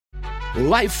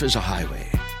Life is a highway,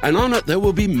 and on it there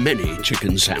will be many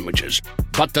chicken sandwiches.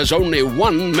 But there's only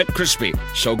one McCrispy.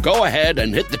 So go ahead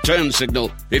and hit the turn signal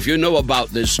if you know about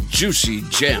this juicy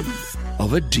gem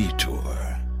of a detour.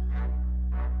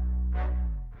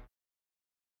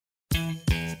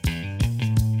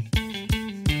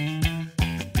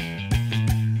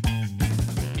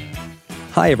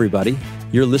 Hi, everybody.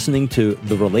 You're listening to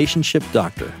The Relationship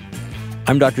Doctor.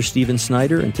 I'm Dr. Stephen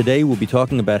Snyder, and today we'll be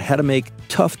talking about how to make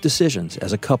tough decisions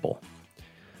as a couple.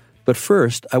 But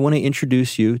first, I want to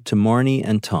introduce you to Marnie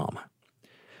and Tom.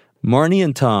 Marnie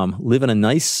and Tom live in a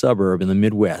nice suburb in the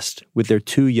Midwest with their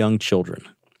 2 young children.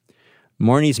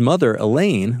 Marnie's mother,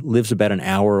 Elaine, lives about an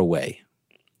hour away.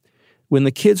 When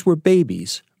the kids were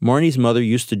babies, Marnie's mother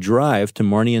used to drive to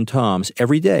Marnie and Tom's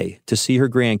every day to see her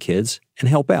grandkids and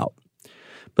help out.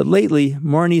 But lately,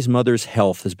 Marnie's mother's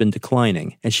health has been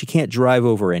declining, and she can't drive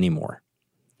over anymore.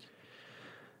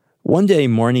 One day,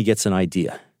 Marnie gets an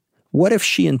idea. What if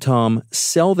she and Tom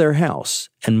sell their house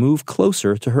and move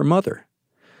closer to her mother?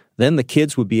 Then the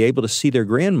kids would be able to see their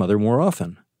grandmother more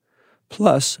often.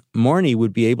 Plus, Marnie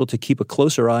would be able to keep a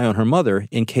closer eye on her mother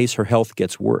in case her health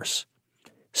gets worse.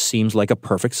 Seems like a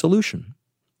perfect solution.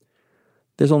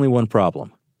 There's only one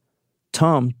problem.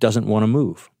 Tom doesn't want to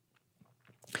move.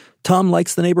 Tom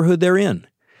likes the neighborhood they're in.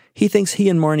 He thinks he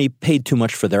and Marnie paid too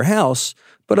much for their house,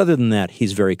 but other than that,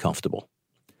 he's very comfortable.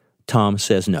 Tom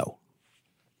says no.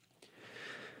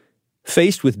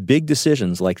 Faced with big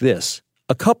decisions like this,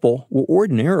 a couple will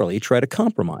ordinarily try to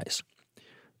compromise.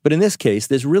 But in this case,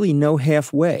 there's really no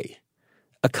halfway.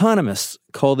 Economists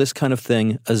call this kind of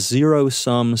thing a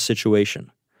zero-sum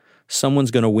situation.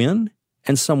 Someone's going to win,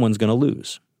 and someone's going to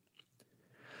lose.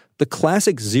 The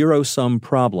classic zero-sum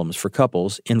problems for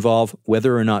couples involve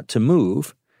whether or not to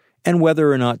move and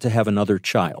whether or not to have another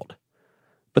child.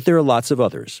 But there are lots of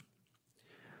others.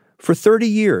 For 30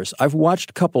 years, I've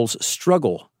watched couples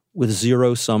struggle with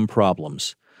zero-sum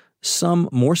problems, some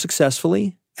more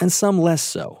successfully and some less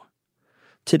so.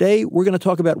 Today, we're going to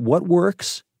talk about what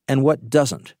works and what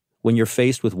doesn't when you're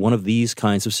faced with one of these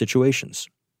kinds of situations.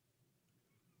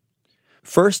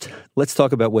 First, let's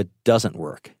talk about what doesn't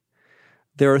work.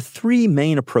 There are 3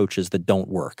 main approaches that don't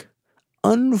work.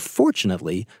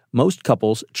 Unfortunately, most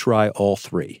couples try all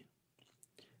 3.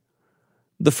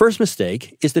 The first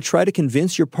mistake is to try to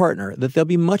convince your partner that they'll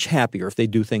be much happier if they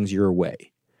do things your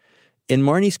way. In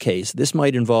Marnie's case, this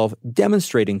might involve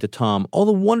demonstrating to Tom all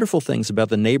the wonderful things about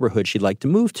the neighborhood she'd like to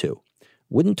move to.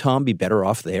 Wouldn't Tom be better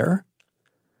off there?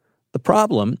 The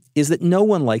problem is that no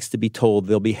one likes to be told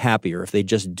they'll be happier if they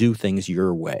just do things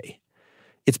your way.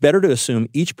 It's better to assume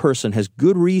each person has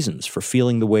good reasons for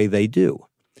feeling the way they do,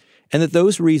 and that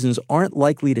those reasons aren't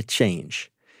likely to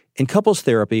change. In couples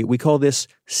therapy, we call this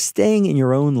staying in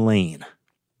your own lane.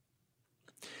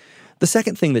 The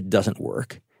second thing that doesn't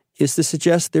work is to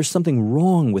suggest there's something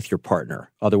wrong with your partner,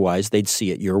 otherwise they'd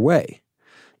see it your way.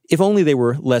 If only they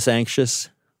were less anxious,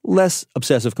 less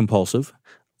obsessive-compulsive,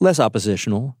 less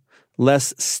oppositional,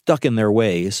 less stuck in their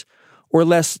ways, or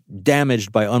less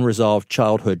damaged by unresolved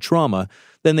childhood trauma,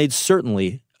 then they'd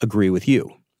certainly agree with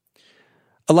you.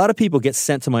 A lot of people get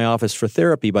sent to my office for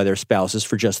therapy by their spouses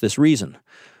for just this reason.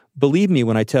 Believe me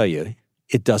when I tell you,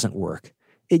 it doesn't work.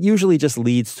 It usually just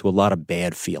leads to a lot of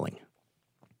bad feeling.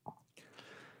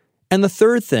 And the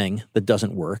third thing that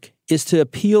doesn't work is to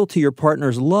appeal to your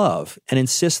partner's love and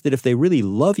insist that if they really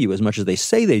love you as much as they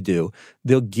say they do,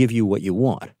 they'll give you what you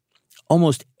want.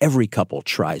 Almost every couple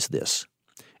tries this,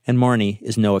 and Marnie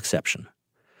is no exception.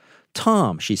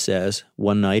 Tom, she says,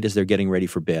 one night as they're getting ready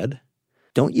for bed,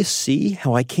 don't you see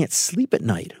how I can't sleep at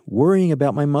night worrying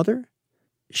about my mother?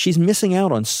 She's missing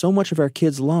out on so much of our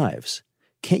kids' lives.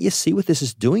 Can't you see what this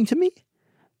is doing to me?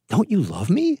 Don't you love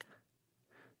me?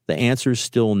 The answer's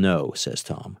still no, says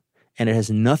Tom, and it has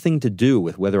nothing to do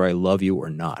with whether I love you or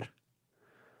not.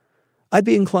 I'd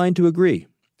be inclined to agree.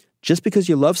 Just because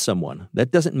you love someone,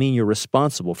 that doesn't mean you're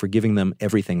responsible for giving them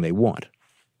everything they want.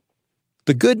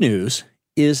 The good news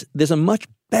is there's a much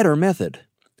better method.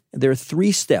 There are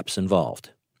 3 steps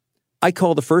involved. I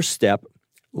call the first step,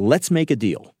 let's make a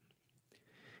deal.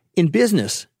 In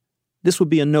business, this would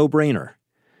be a no-brainer.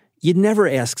 You'd never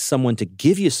ask someone to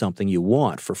give you something you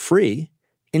want for free.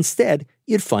 Instead,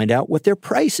 you'd find out what their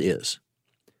price is.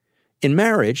 In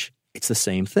marriage, it's the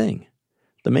same thing.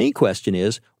 The main question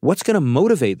is, what's going to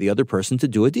motivate the other person to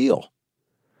do a deal?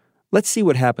 Let's see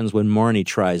what happens when Marnie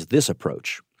tries this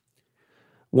approach.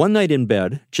 One night in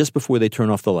bed, just before they turn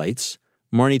off the lights,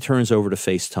 Marnie turns over to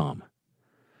face Tom.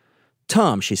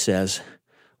 Tom, she says,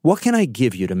 what can I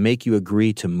give you to make you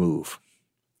agree to move?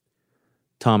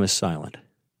 Tom is silent.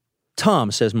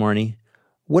 Tom, says Marnie,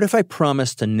 What if I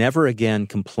promise to never again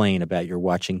complain about your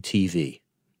watching TV?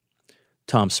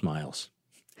 Tom smiles.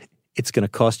 It's going to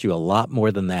cost you a lot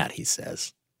more than that, he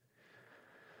says.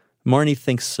 Marnie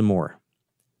thinks some more.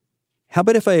 How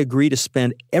about if I agree to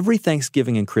spend every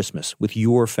Thanksgiving and Christmas with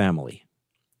your family?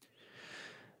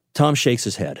 Tom shakes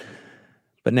his head.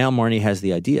 But now Marnie has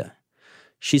the idea.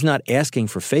 She's not asking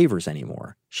for favors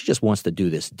anymore. She just wants to do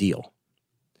this deal.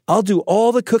 I'll do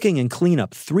all the cooking and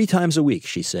cleanup 3 times a week,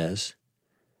 she says.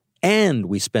 And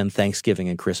we spend Thanksgiving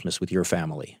and Christmas with your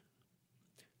family.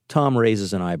 Tom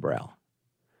raises an eyebrow.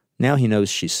 Now he knows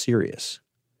she's serious.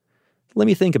 Let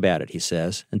me think about it, he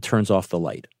says, and turns off the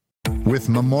light. With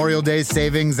Memorial Day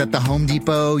savings at the Home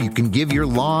Depot, you can give your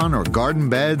lawn or garden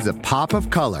beds a pop of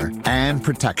color and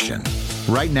protection.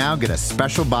 Right now, get a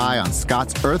special buy on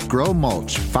Scott's Earth Grow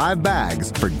Mulch, 5 bags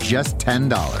for just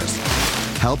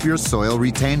 $10. Help your soil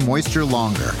retain moisture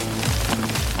longer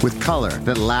with color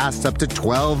that lasts up to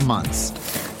 12 months.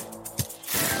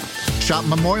 Shop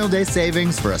Memorial Day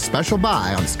savings for a special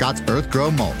buy on Scott's Earth Grow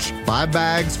Mulch, 5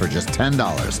 bags for just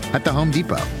 $10 at the Home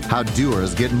Depot. How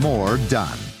doers get more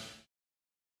done.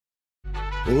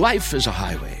 Life is a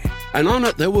highway, and on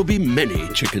it there will be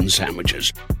many chicken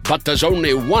sandwiches. But there's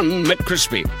only one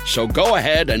McCrispy. So go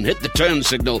ahead and hit the turn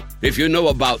signal if you know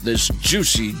about this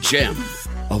juicy gem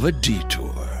of a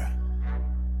detour.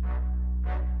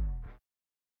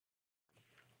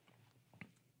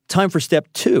 Time for step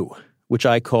 2, which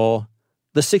I call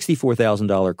the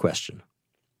 $64,000 question.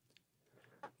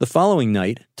 The following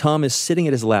night, Tom is sitting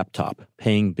at his laptop,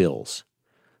 paying bills.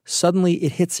 Suddenly,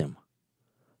 it hits him.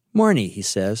 Marnie, he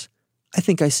says, I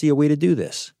think I see a way to do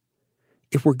this.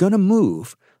 If we're going to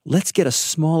move, let's get a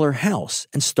smaller house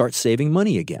and start saving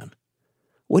money again.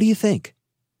 What do you think?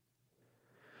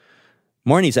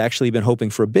 Marnie's actually been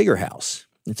hoping for a bigger house.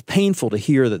 It's painful to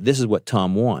hear that this is what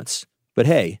Tom wants. But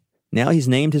hey, now he's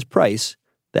named his price.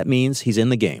 That means he's in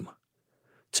the game.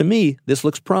 To me, this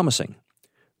looks promising.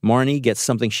 Marnie gets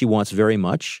something she wants very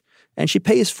much, and she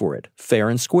pays for it, fair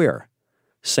and square.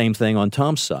 Same thing on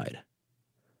Tom's side.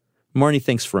 Marnie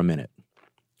thinks for a minute.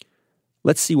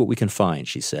 Let's see what we can find,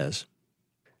 she says.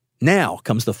 Now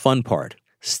comes the fun part,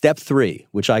 step 3,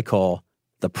 which I call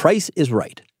the price is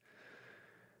right.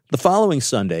 The following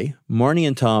Sunday, Marnie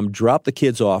and Tom drop the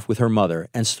kids off with her mother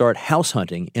and start house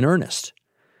hunting in earnest.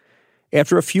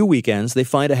 After a few weekends, they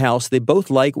find a house they both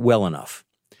like well enough.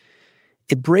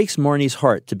 It breaks Marnie's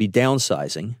heart to be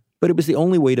downsizing, but it was the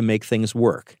only way to make things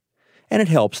work. And it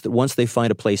helps that once they find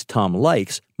a place Tom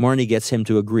likes, Marnie gets him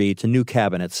to agree to new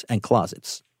cabinets and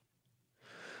closets.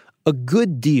 A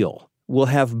good deal will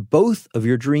have both of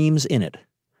your dreams in it.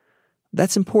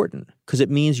 That's important because it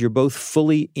means you're both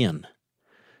fully in.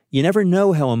 You never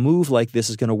know how a move like this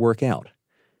is going to work out.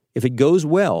 If it goes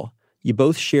well, you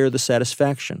both share the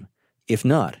satisfaction. If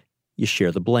not, you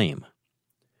share the blame.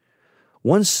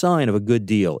 One sign of a good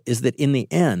deal is that in the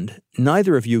end,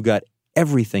 neither of you got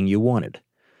everything you wanted.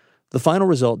 The final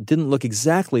result didn't look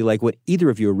exactly like what either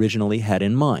of you originally had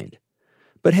in mind.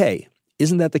 But hey,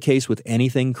 isn't that the case with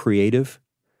anything creative?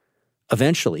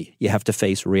 Eventually, you have to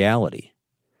face reality.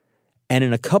 And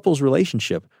in a couple's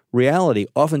relationship, reality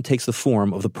often takes the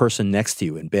form of the person next to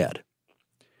you in bed.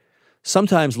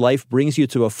 Sometimes life brings you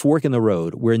to a fork in the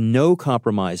road where no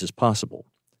compromise is possible.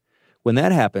 When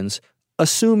that happens,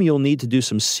 assume you'll need to do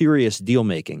some serious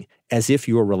deal-making as if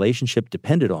your relationship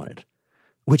depended on it,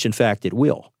 which in fact it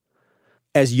will.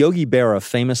 As Yogi Berra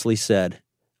famously said,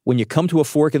 when you come to a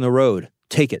fork in the road,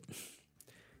 take it.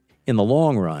 In the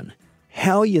long run,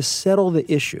 how you settle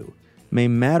the issue may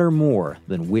matter more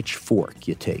than which fork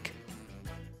you take.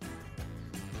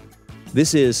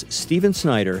 This is Stephen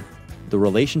Snyder, the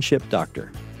Relationship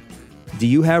Doctor. Do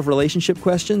you have relationship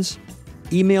questions?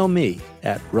 Email me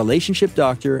at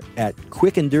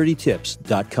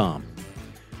relationshipdoctor@quickanddirtytips.com.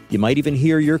 You might even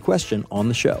hear your question on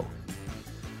the show.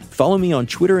 Follow me on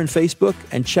Twitter and Facebook,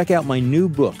 and check out my new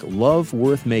book, Love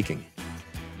Worth Making.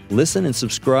 Listen and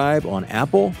subscribe on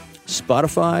Apple,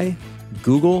 Spotify,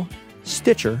 Google,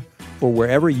 Stitcher, or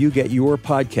wherever you get your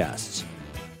podcasts.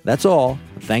 That's all.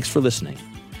 Thanks for listening.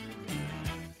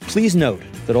 Please note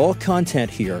that all content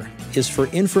here is for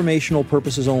informational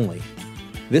purposes only.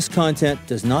 This content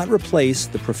does not replace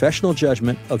the professional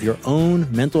judgment of your own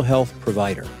mental health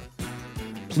provider.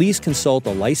 Please consult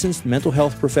a licensed mental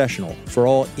health professional for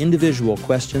all individual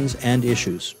questions and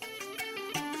issues.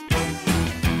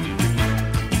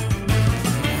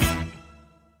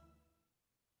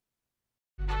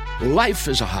 Life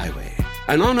is a highway,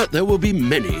 and on it there will be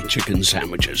many chicken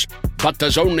sandwiches. But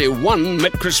there's only one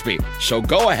McCrispy. So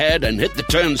go ahead and hit the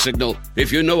turn signal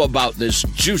if you know about this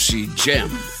juicy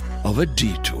gem of a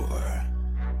detour.